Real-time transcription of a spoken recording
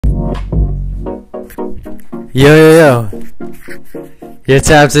Yo. You're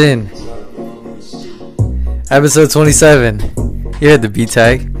tapped in. Episode 27. You heard the beat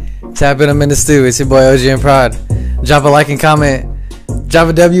tag. Tap in, I'm in the STU. It's your boy ogmprod. Drop a like and comment. Drop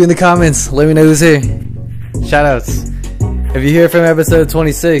a W in the comments. Let me know who's here. Shoutouts. If you're here from episode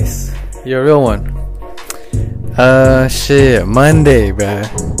 26, you're a real one. Shit. Monday, bruh.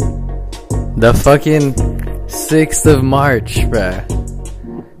 The fucking 6th of March, bruh.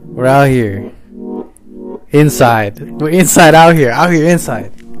 We're out here. Inside. We're inside, out here. Out here,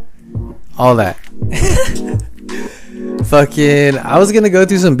 inside. All that. Fucking, I was gonna go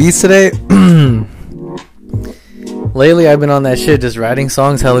through some beats today. Lately, I've been on that shit, just writing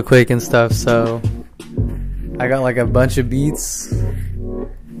songs hella quick and stuff, so I got like a bunch of beats.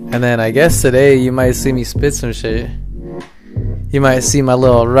 And then I guess today you might see me spit some shit. You might see my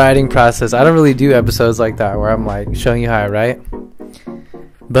little writing process. I don't really do episodes like that where I'm like showing you how I write.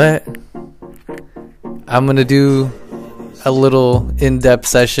 But I'm gonna do a little in-depth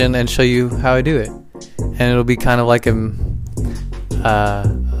session and show you how I do it. And it'll be kind of like a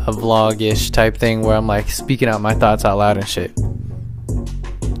vlog-ish type thing where I'm like speaking out my thoughts out loud and shit.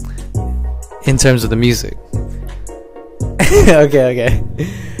 In terms of the music. Okay.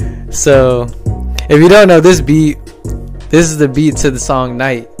 So, if you don't know this beat, this is the beat to the song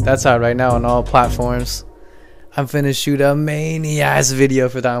Night. That's out right now on all platforms. I'm finna shoot a mania-ass video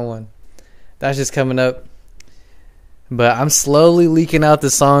for that one. That's just coming up. But I'm slowly leaking out the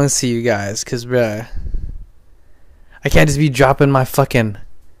songs to you guys. Because, bruh, I can't just be dropping my fucking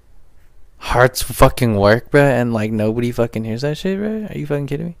heart's fucking work, bruh. And, like, nobody fucking hears that shit, bruh. Are you fucking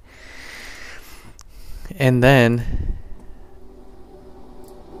kidding me? And then,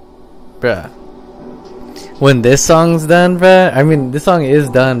 bruh, when this song's done, bruh. I mean, this song is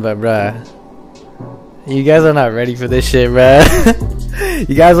done, but, bruh, you guys are not ready for this shit, bruh.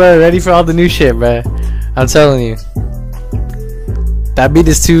 You guys aren't ready for all the new shit, bruh. I'm telling you. That beat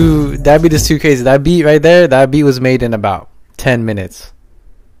is too crazy. That beat right there, that beat was made in about 10 minutes.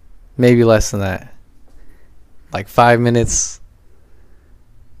 Maybe less than that. Like 5 minutes.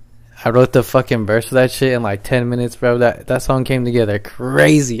 I wrote the fucking verse for that shit in like 10 minutes, bro. That song came together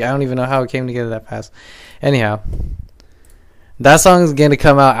crazy. I don't even know how it came together that fast. Anyhow, that song is gonna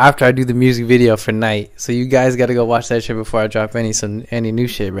come out after I do the music video for Night. So you guys gotta go watch that shit before I drop any new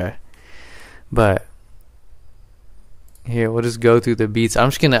shit, bro. But here, we'll just go through the beats. I'm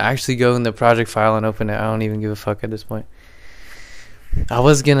just gonna actually go in the project file and open it. I don't even give a fuck at this point. I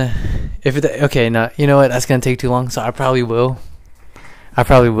was gonna, okay, no, you know what? That's gonna take too long, so I probably will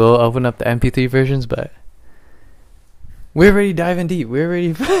open up the MP3 versions, but we're already diving deep.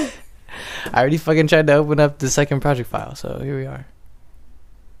 I already fucking tried to open up the second project file, so here we are.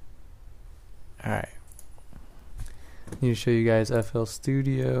 Alright. Need to show you guys FL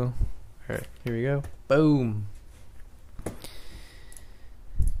Studio. Alright, here we go. Boom.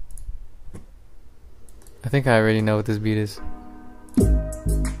 I think I already know what this beat is.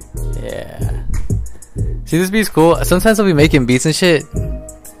 Yeah. See, this beat's cool. Sometimes I'll be making beats and shit,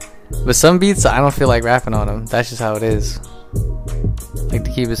 but some beats I don't feel like rapping on them. That's just how it is. Like,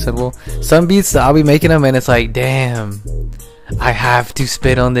 to keep it simple. Some beats I'll be making them and it's like, damn, I have to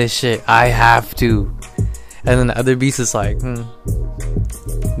spit on this shit. I have to. And then the other beats is like,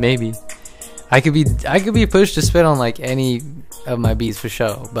 maybe. I could be pushed to spit on like any of my beats for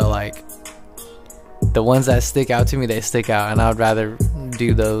sure, but like the ones that stick out to me, they stick out, and I would rather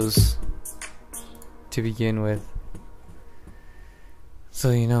do those to begin with. So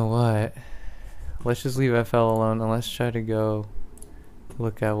you know what? Let's just leave FL alone and let's try to go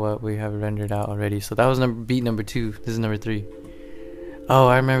look at what we have rendered out already. So that was beat number 2. This is number 3. Oh,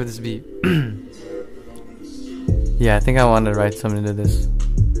 I remember this beat. Yeah, I think I wanted to write something to this.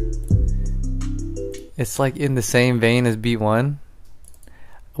 It's like in the same vein as beat 1,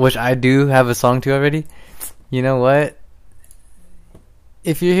 which I do have a song to already. You know what?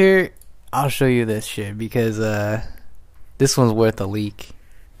 If you're here, I'll show you this shit because this one's worth a leak.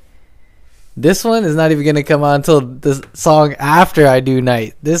 This one is not even gonna come on until the song after I do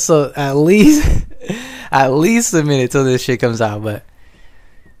Night. This will at least a minute till this shit comes out, but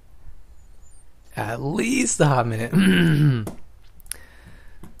at least a hot minute.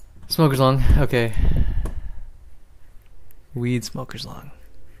 Smoker's Long, okay. Weed Smoker's Long.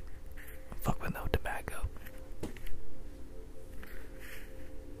 Fuck with no tobacco.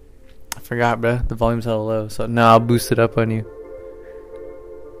 I forgot, bruh. The volume's hella low, so now I'll boost it up on you.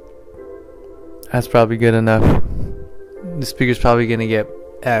 That's probably good enough. The speaker's probably gonna get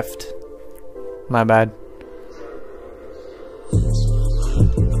effed. My bad.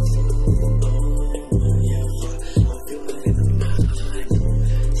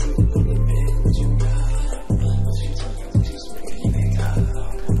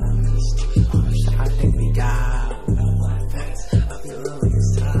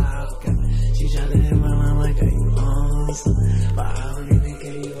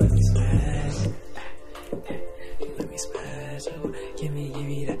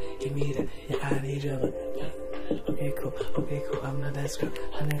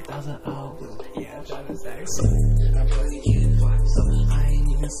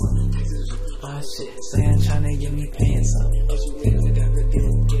 Oh shit, saying tryna get me paying something.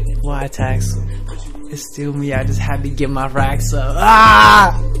 Why tax them? It's still me, I just had to get my racks up.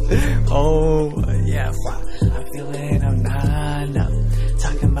 Ah! Oh, yeah, I feel it, I'm not, no.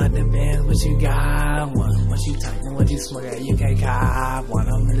 Talking about the band, what you got? What you talking, what you smoking? You can't cop one,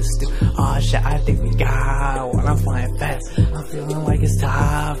 I'm in the stew. Oh shit, I think we got one. I'm flying fast, I'm feeling like it's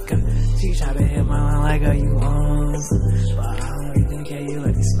Top Gun. She tried to hit my line like, oh, you want some? But I don't even care, you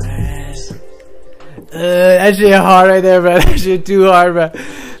let me smash. That shit hard right there, bro. That shit too hard, bro.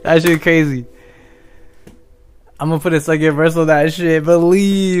 That shit crazy. I'm gonna put a second verse on that shit.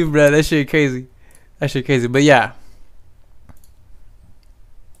 Believe, bro. That shit crazy. That shit crazy. But yeah.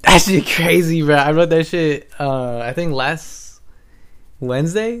 That shit crazy, bro. I wrote that shit, I think last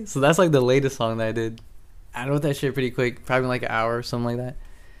Wednesday. So that's like the latest song that I did. I wrote that shit pretty quick. Probably like an hour or something like that.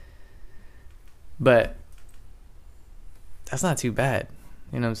 But that's not too bad.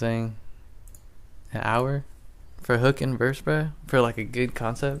 You know what I'm saying? An hour for hook and verse, bro. For like a good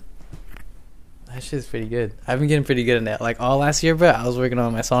concept. That shit's pretty good. I've been getting pretty good at that. Like all last year, bro, I was working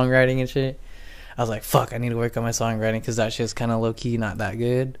on my songwriting and shit. I was like, fuck, I need to work on my songwriting because that shit's kind of low key, not that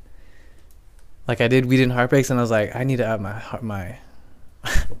good. Like I did Weed and Heartbreaks, and I was like, I need to up my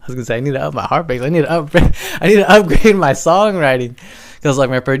I was gonna say I need to up my heartbreaks. I need to upgrade my songwriting because like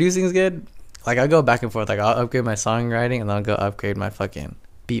my producing's good. Like I'll go back and forth. Like I'll upgrade my songwriting and then I'll go upgrade my fucking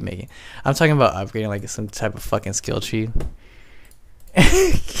beat making. I'm talking about upgrading like some type of fucking skill tree.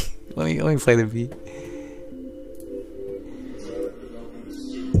 Let me play the beat.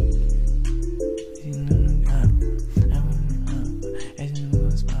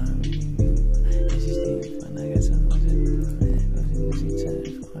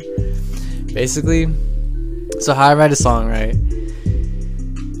 Basically, so how I write a song, right?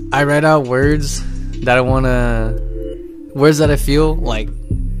 I write out words that I feel, like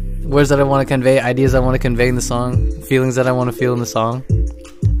words that I want to convey, ideas I want to convey in the song, feelings that I want to feel in the song.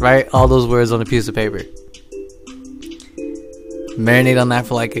 Write all those words on a piece of paper. Marinate on that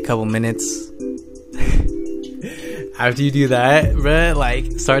for like a couple minutes. After you do that, bruh,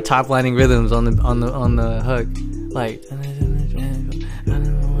 like start top lining rhythms on the hook, like.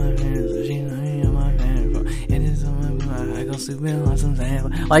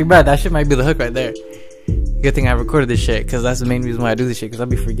 Like, bruh, that shit might be the hook right there. Good thing I recorded this shit, because that's the main reason why I do this shit, because I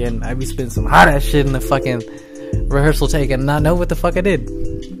be forgetting. I be spitting some hot ass shit in the fucking rehearsal take and not know what the fuck I did.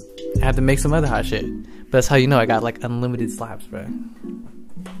 I had to make some other hot shit. But that's how you know I got like unlimited slaps, bruh.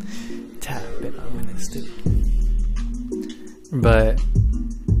 Tap it on when it's stupid. But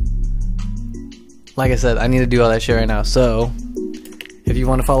like I said, I need to do all that shit right now. So if you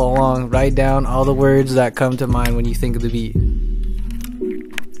want to follow along, write down all the words that come to mind when you think of the beat. I'm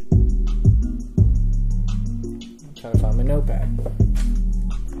trying to find my notepad.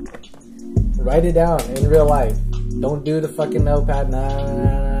 Write it down in real life. Don't do the fucking notepad.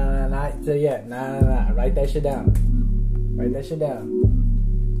 Nah, not yet. Nah. Write that shit down. Write that shit down.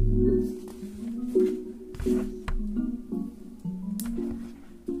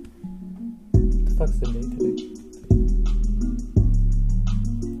 What the fuck's the date today?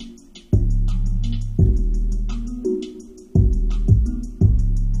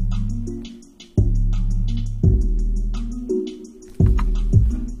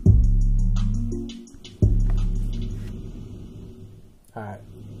 Alright,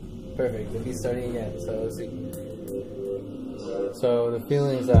 perfect. We'll be starting again. So let's see. So the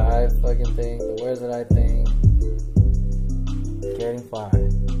feelings that I fucking think, the words that I think, getting fly,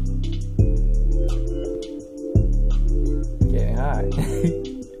 getting high.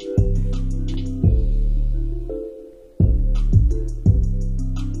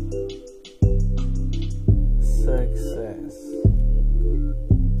 Success.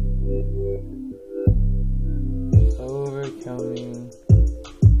 Overcoming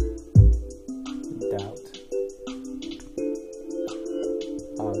doubt.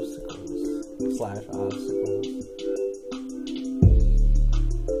 Obstacles.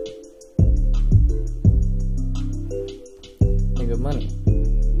 Think of money.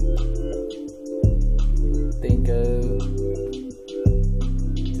 Think of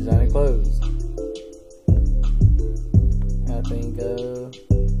designing clothes. I think of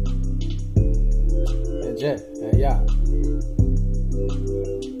a jet, a yacht.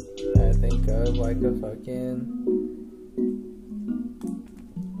 I think of like a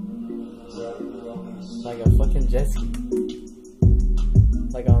fucking jet ski.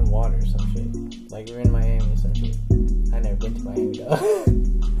 Like on water or some shit. Like we're in Miami or some shit. I never been to Miami though.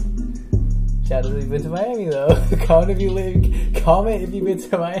 Shout out if you've been to Miami though. Comment if you've been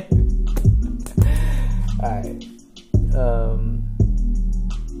to Miami. Alright.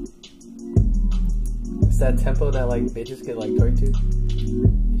 that tempo that like bitches get like twerk to.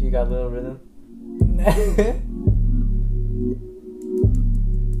 If you got a little rhythm.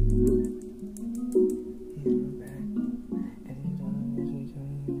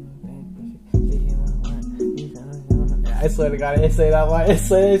 I swear to God, I say that one. I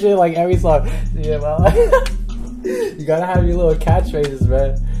say that shit like every song. Yeah, well, you gotta have your little catchphrases,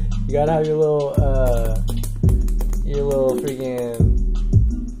 man. You gotta have your little freaking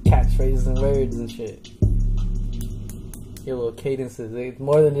catchphrases and words and shit. Your little cadences. It's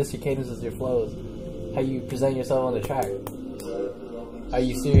more than just your cadences, your flows. How you present yourself on the track. Are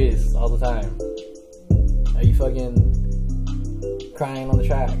you serious all the time? Are you fucking crying on the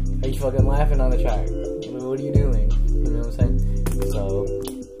track? Are you fucking laughing on the track? What are you doing? You know what I'm saying? So,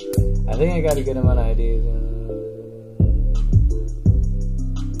 I think I got a good amount of ideas.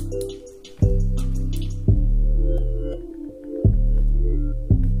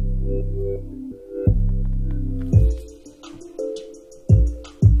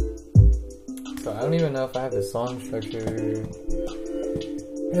 So, I don't even know if I have the song structure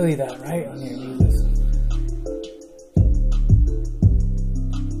really that right. Let me read this.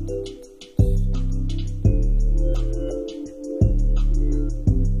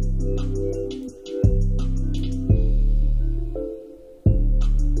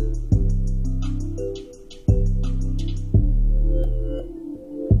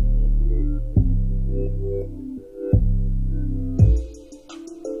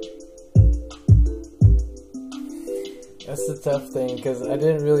 That's the tough thing, because I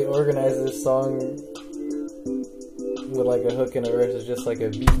didn't really organize this song with like a hook and a verse. It's just like a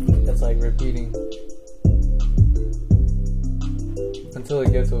beat that's like repeating until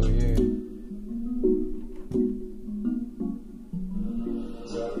it gets over here.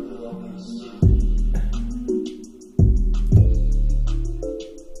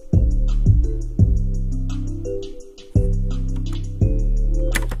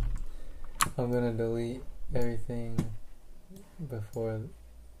 I'm gonna delete everything before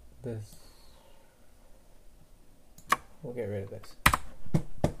this. We'll get rid of this.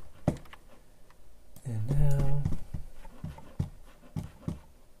 And now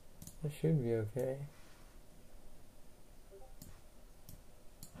it should be okay.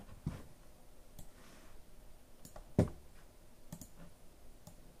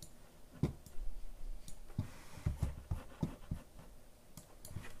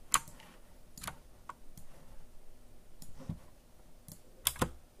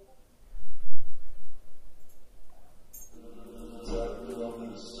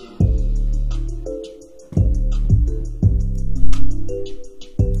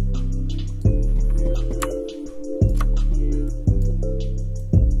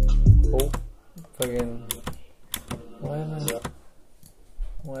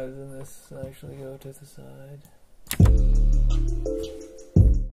 Why doesn't this actually go to the side?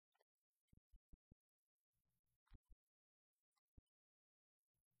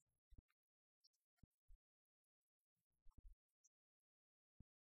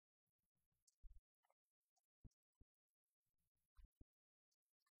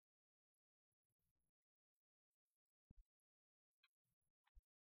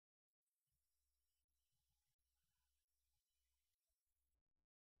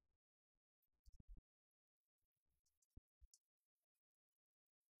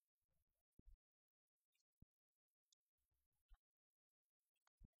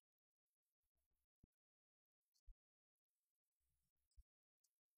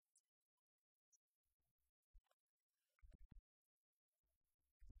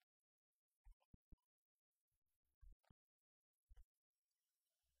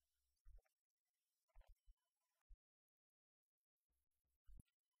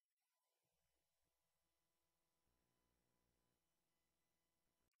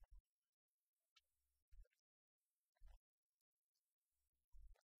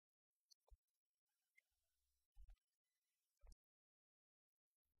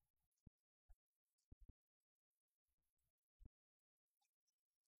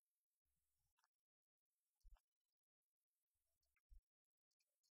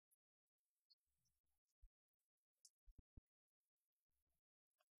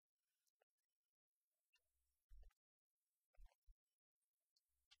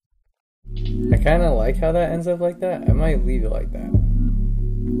 I kind of like how that ends up like that. I might leave it like that.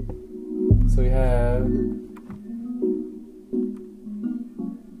 So we have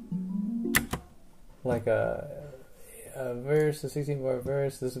like a verse, a 16-bar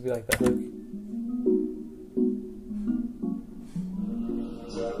verse. This would be like the hook.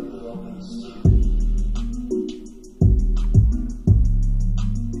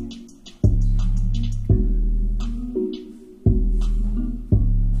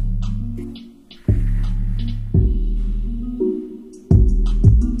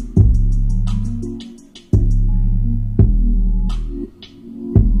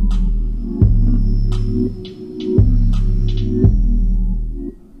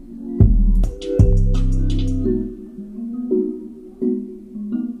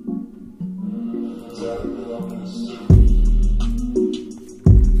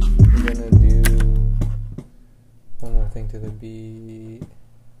 to the beat.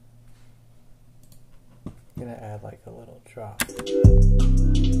 I'm gonna add like a little drop.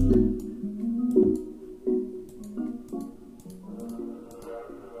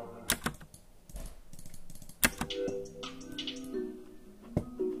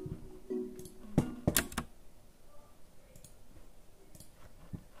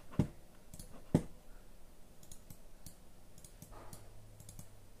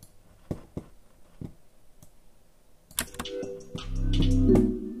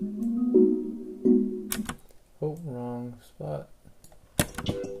 Oh, wrong spot.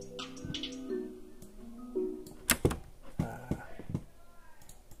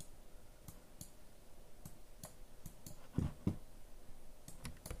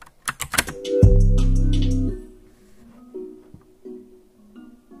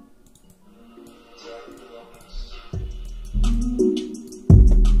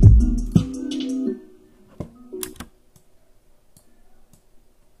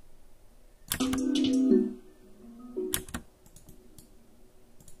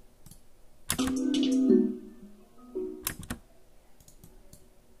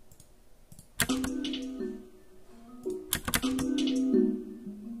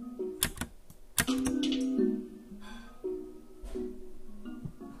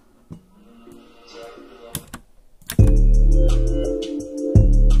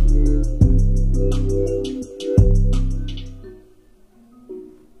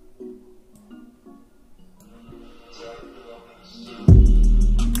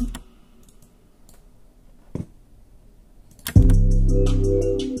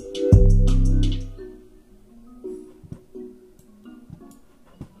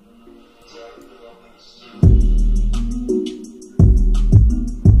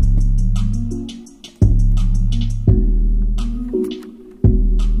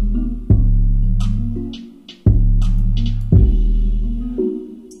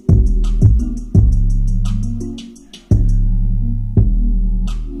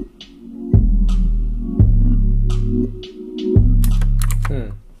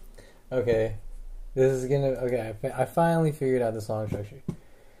 Okay, this is gonna, okay, I finally figured out the song structure.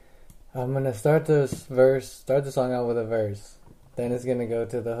 I'm gonna start the song out with a verse, then it's gonna go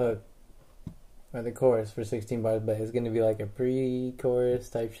to the hook, or the chorus for 16 bars, but it's gonna be like a pre-chorus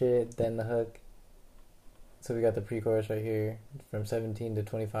type shit, then the hook. So we got the pre-chorus right here, from 17 to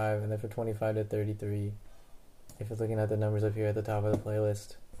 25, and then from 25 to 33. If you're looking at the numbers up here at the top of the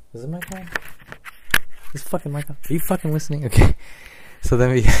playlist. Is the mic on? Is fucking mic on? Are you fucking listening? Okay. So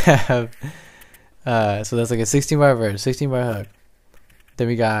then we have, so that's like a 16 bar verse, 16 bar hook. Then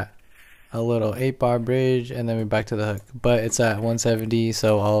we got a little 8 bar bridge, and then we're back to the hook. But it's at 170,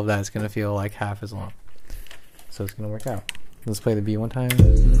 so all of that's going to feel like half as long. So it's going to work out. Let's play the beat one time.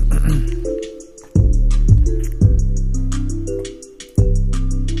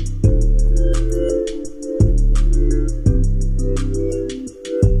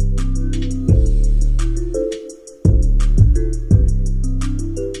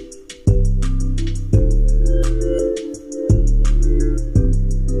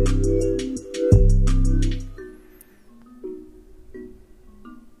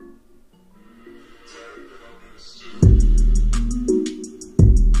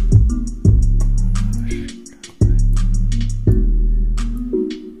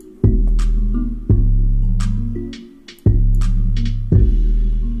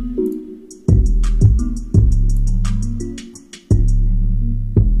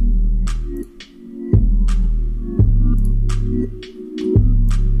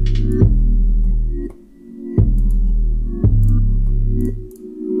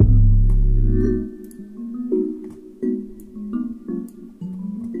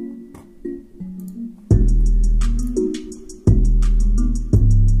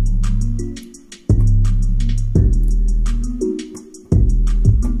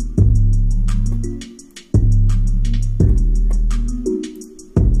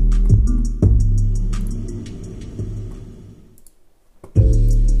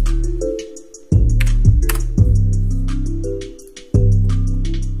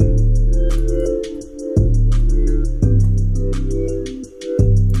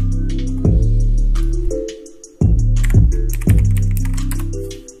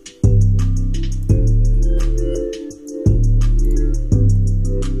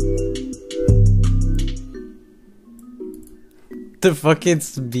 The fucking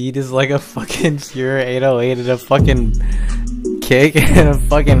beat is like a fucking pure 808 and a fucking kick and a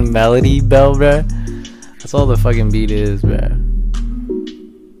fucking melody bell, bruh. That's all the fucking beat is, bruh.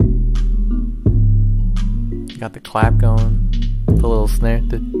 Got the clap going, the little snare.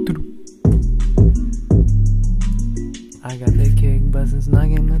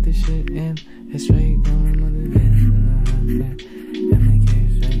 knocking at this shit in. It's straight going on the bed. And the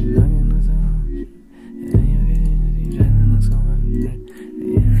kids straight knocking us out. And you're getting driving us so much.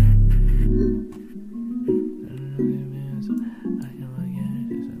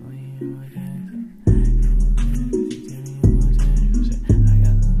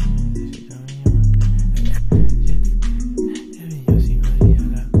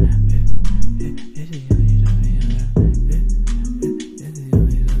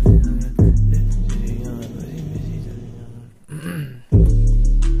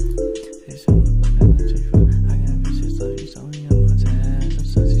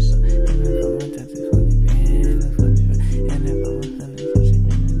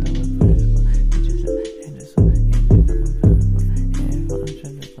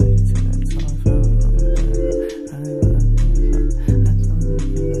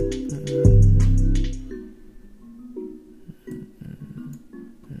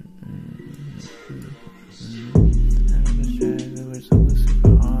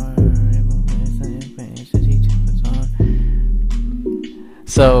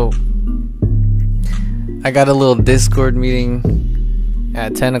 So I got a little Discord meeting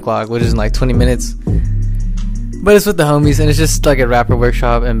at 10 o'clock, which is in like 20 minutes, but it's with the homies, and it's just like a rapper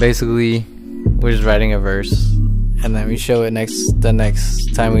workshop, and basically we're just writing a verse and then we show it the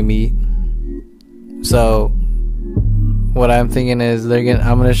next time we meet. So what I'm thinking is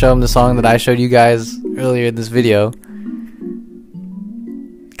I'm gonna show them the song that I showed you guys earlier in this video,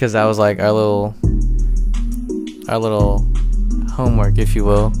 because that was like our little homework, if you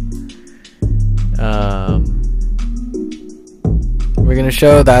will. We're gonna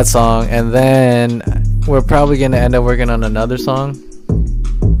show that song, and then we're probably gonna end up working on another song.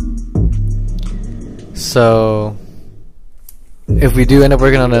 So if we do end up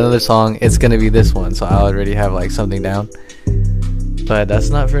working on another song, it's gonna be this one, so I'll already have like something down. But that's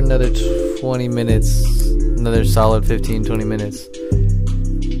not for another 20 minutes, another solid 15-20 minutes.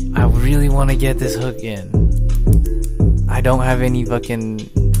 I really want to get this hook in. I don't have any fucking...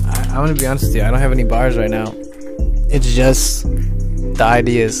 I'm gonna be honest with you, I don't have any bars right now. It's just the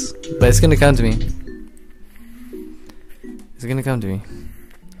ideas, but it's gonna come to me. It's gonna come to me.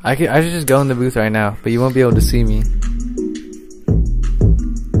 I should just go in the booth right now, but you won't be able to see me.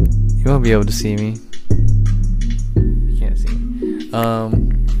 You won't be able to see me. You can't see me.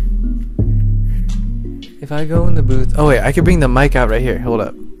 If I go in the booth... Oh wait, I could bring the mic out right here. Hold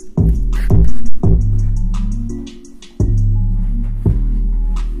up.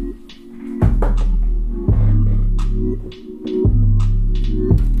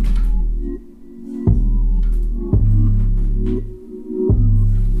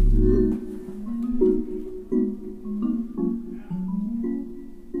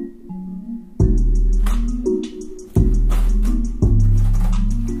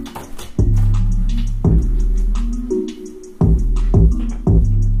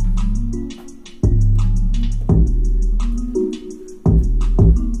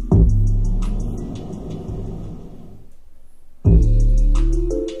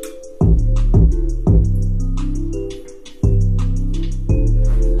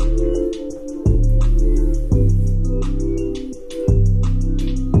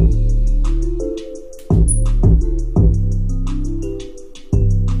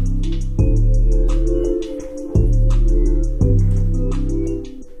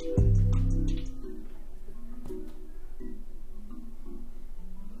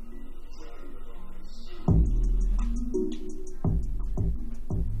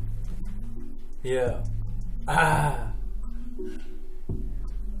 Yeah.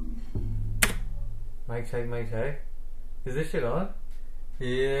 Mic check, mic check. Is this shit on?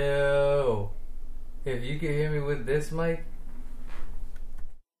 Yo. If you can hear me with this mic.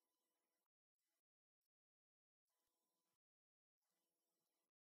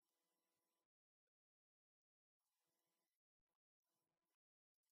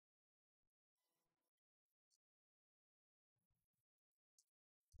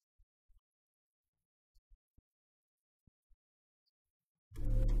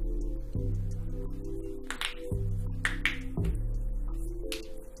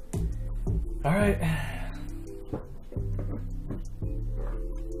 Alright.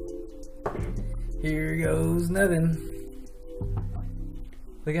 Here goes nothing.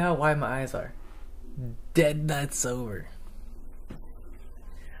 Look at how wide my eyes are. Dead nut sober.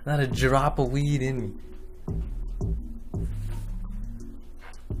 Not a drop of weed in me.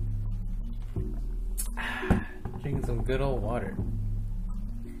 Drinking some good old water.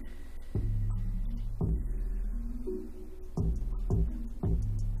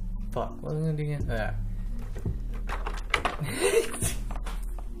 Fuck, what am I gonna do again?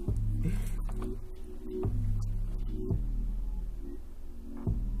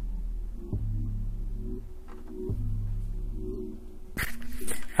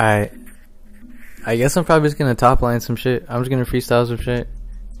 I guess I'm probably just gonna top line some shit. I'm just gonna freestyle some shit,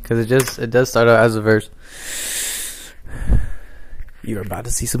 cause it does start out as a verse. You're about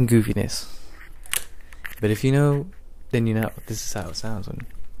to see some goofiness, but if you know, then you know. This is how it sounds when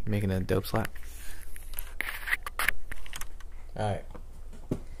you're making a dope slap. All right.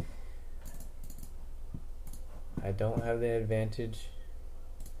 I don't have the advantage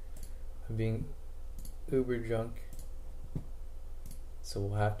of being uber drunk, so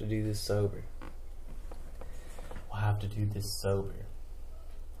we'll have to do this sober.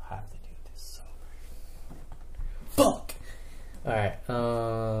 Fuck! Alright,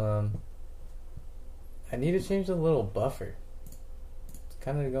 I need to change the little buffer. It's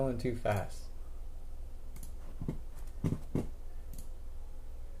kind of going too fast.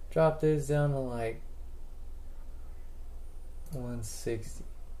 Drop this down to like 160.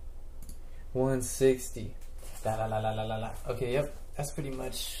 160. La la la la la la la. Okay, yep. That's pretty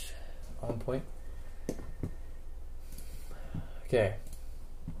much on point. Okay.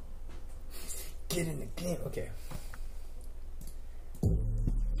 Get in the game. Okay.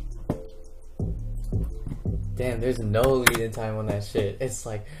 Damn, there's no lead-in time on that shit. It's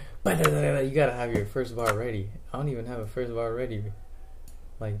like, you gotta have your first bar ready. I don't even have a first bar ready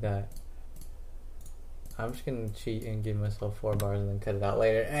like that. I'm just gonna cheat and give myself 4 bars and then cut it out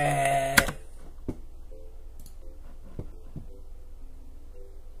later.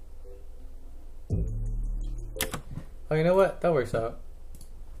 Oh, you know what? That works out.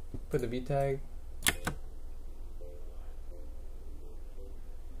 Put the beat tag.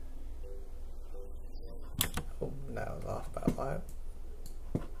 Oh, that was off by a lot.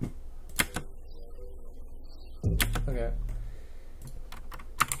 Okay.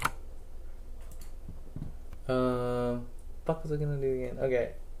 Fuck was I gonna do again?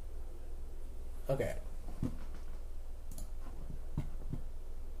 Okay. Okay.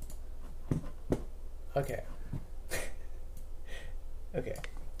 Okay. Okay.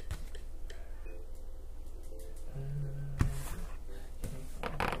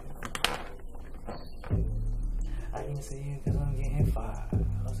 I can see you because I'm getting fired.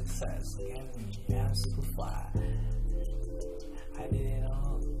 No success. Look at me. Yeah, I'm super fly. I did it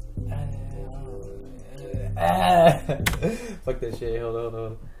all. Fuck that shit. Hold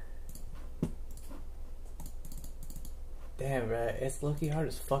on. Damn, bro. It's low-key hard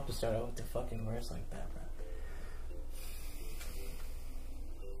as fuck to start out with the fucking verse like that, bro.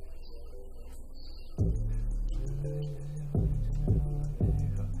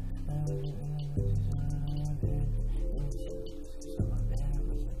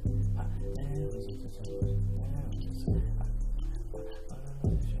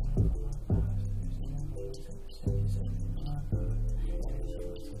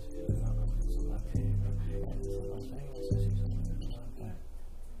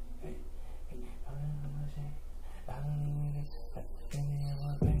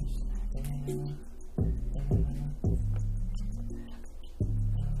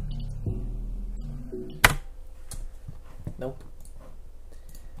 Nope.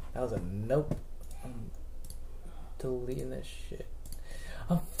 That was a nope. I'm deleting this shit.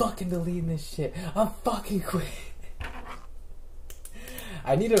 I'm fucking deleting this shit. I'm fucking quitting.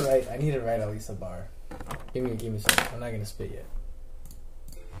 I need to write at least a bar. Give me some. I'm not gonna spit yet.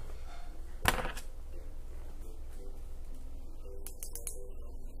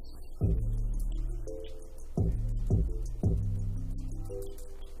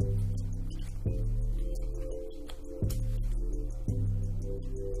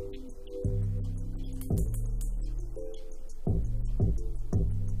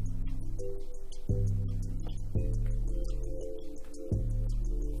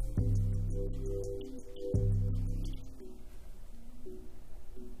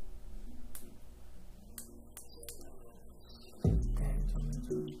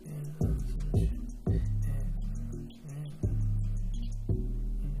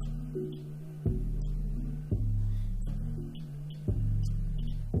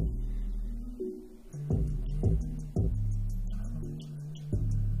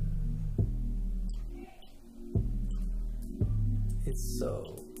 It's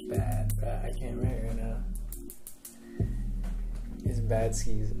so bad, bro. I can't write right now. It's bad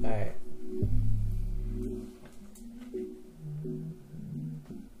skis. Alright.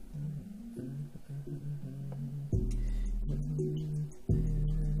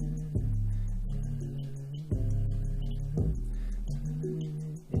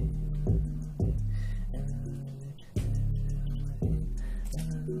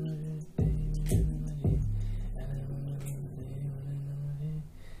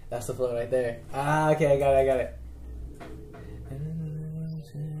 That's the flow right there. Ah, okay, I got it.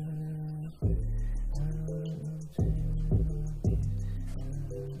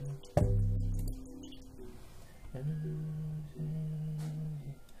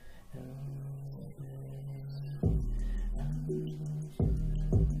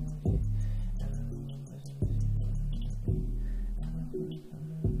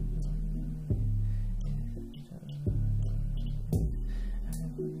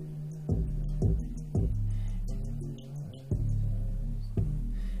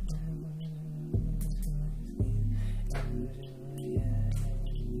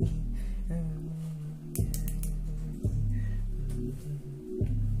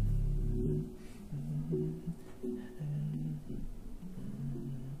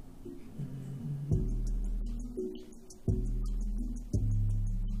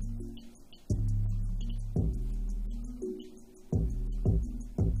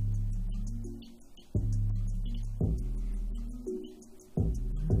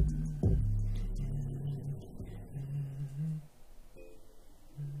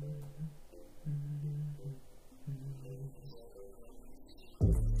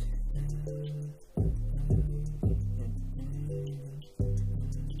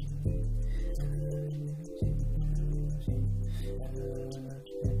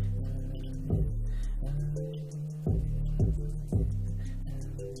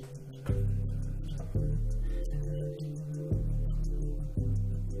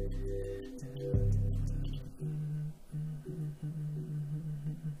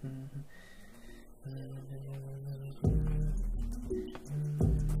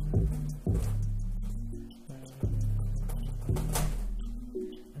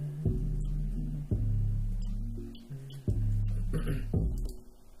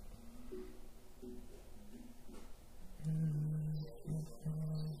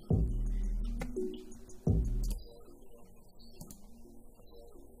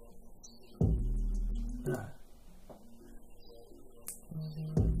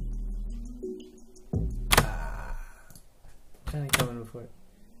 Trying to come in before.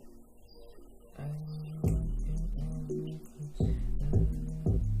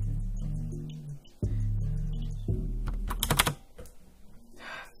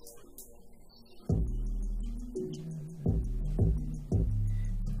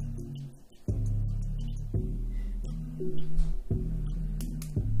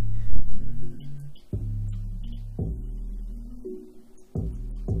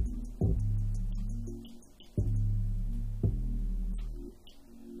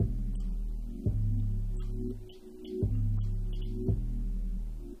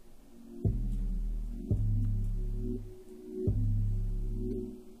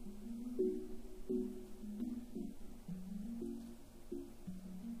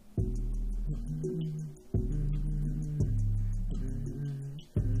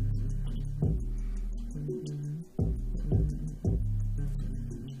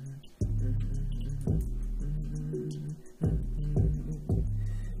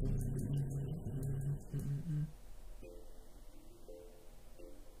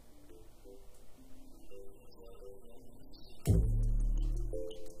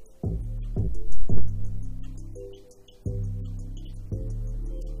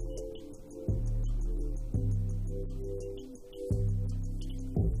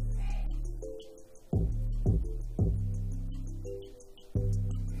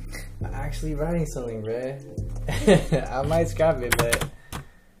 Actually writing something, bruh. I might scrap it, but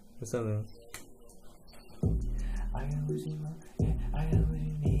or something. I got what you want, yeah, I got what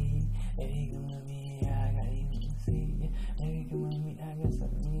you need. Baby, come with me, yeah, I got you to see, yeah. Baby, come with me, I got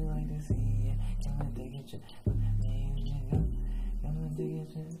something you like to see, yeah. Come and take a trip with me, you can go. Come and take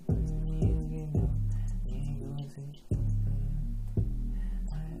a trip with me, you can go. You ain't gonna see.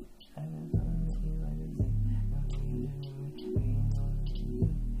 I got something that you like to see. Come take a trip with me, you can go.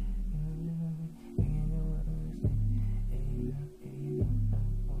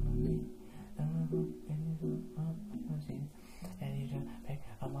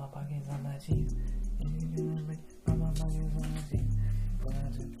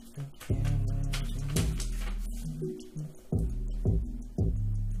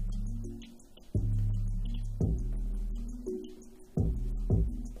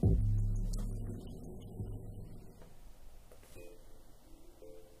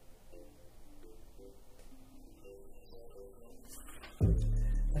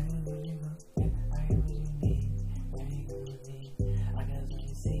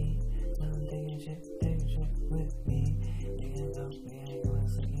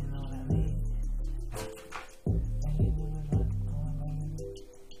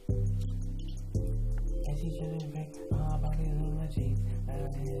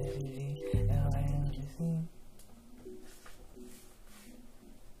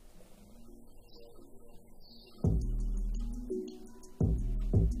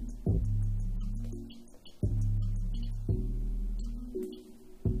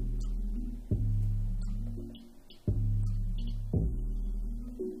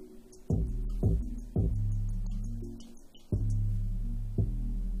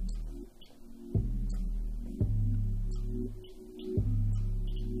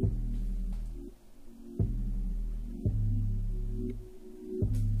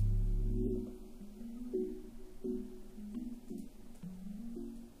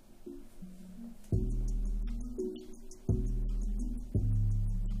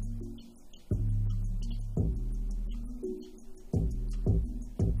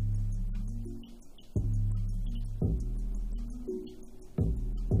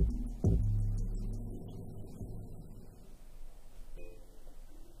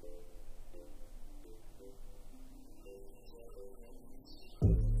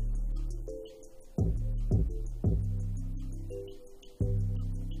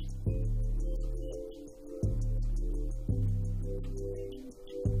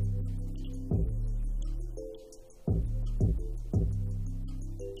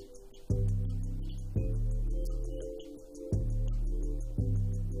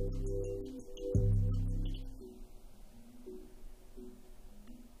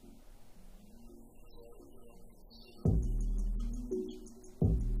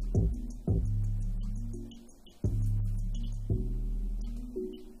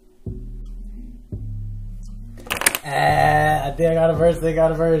 think I got a verse. They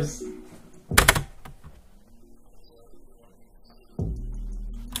got a verse.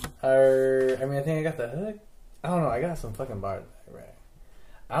 I mean, I think I got the hook. I don't know. I got some fucking bars, right?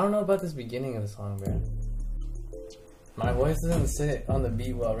 I don't know about this beginning of the song, bro. My voice doesn't sit on the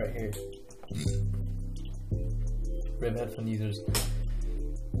beat well right here. Rip headphone users.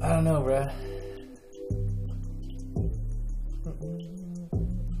 I don't know, bro.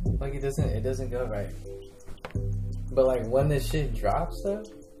 Like it doesn't go right. But like when this shit drops though,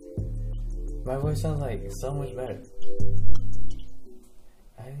 my voice sounds like so much better.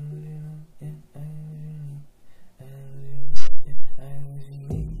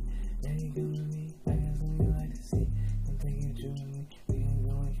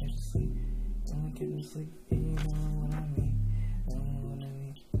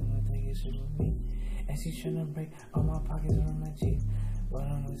 And she's trying to break all my pockets on my Jeep. But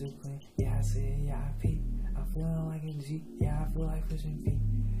I'm not too clean. Yeah, I see it, yeah, I peep. I'm feeling like a G, yeah, I feel like pushing feet.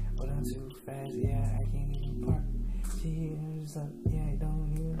 But I'm too fast, yeah, I can't even park. She just up, yeah, don't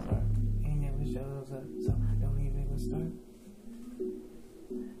even start. Ain't never shows up, so don't even go start.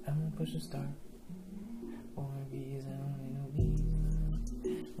 I'm gonna push a start. Wanna be is I don't need no beat.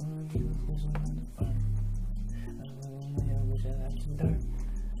 Wanna be the first one on the farm. I'm looking my yoga, just like too dark.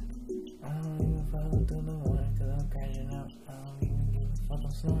 I don't even follow through the morning, cause I'm crashing out. I don't even give a fuck,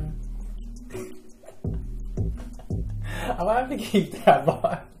 I'm snoring. I'm gonna have to keep that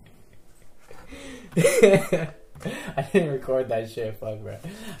bar. I didn't record that shit, fuck, bro.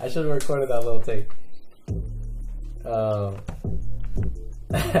 I should have recorded that little take.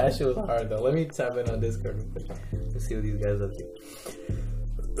 That shit was hard though. Let me tap in on Discord real quick. Let's see what these guys are up to.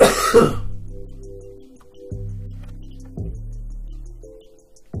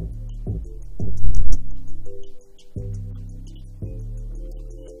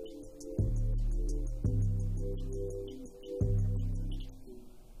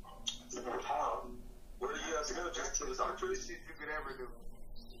 The shit you could ever do.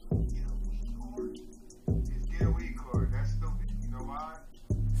 Just get a weed card. That's stupid. You know why?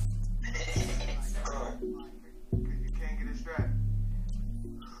 Because you can't get a strap.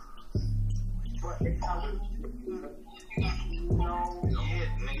 No, yeah,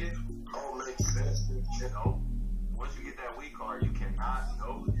 nigga. Oh, makes sense. You know, once you get that weed card, you cannot go.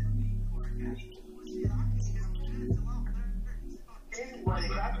 Anyway,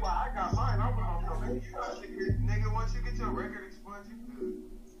 that's why I got mine. I went on the nigga, once you get your record expunged, you good.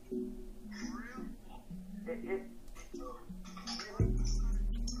 For real?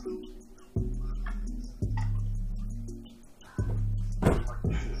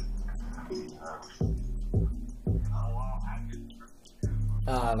 I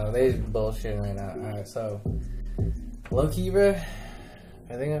don't know, they bullshitting right now. Alright, so low key, bro.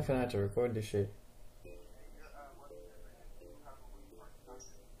 I think I'm gonna have to record this shit.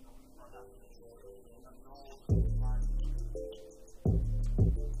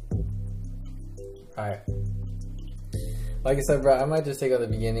 Alright. Like I said, bro, I might just take out the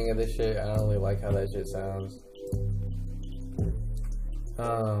beginning of this shit. I don't really like how that shit sounds.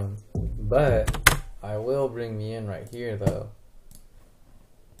 But I will bring me in right here though.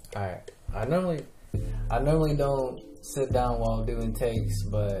 Alright. I normally don't sit down while doing takes,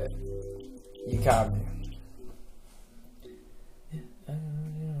 but you caught me.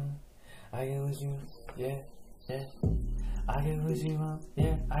 I get what you, yeah. I get what you want,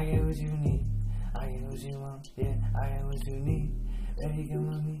 yeah. I get what you need. I get what you want, yeah. I get what you need. Baby, come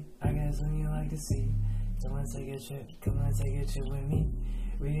with me. I got something you like to see. Come on, take a trip. Come on, take a trip with me.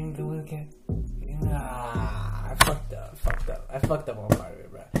 We ain't go with cat. Nah, I fucked up. I fucked up on part of it,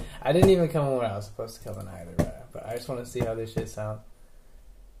 bro. I didn't even come in where I was supposed to come in either, bro. But I just want to see how this shit sounds.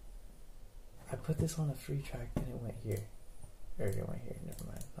 I put this on a free track and it went here. Or it went here. Never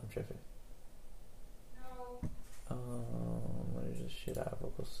mind. I'm tripping. No. What is this shit? I have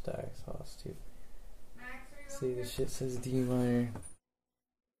vocal stacks. Lost too. See, this shit says D minor.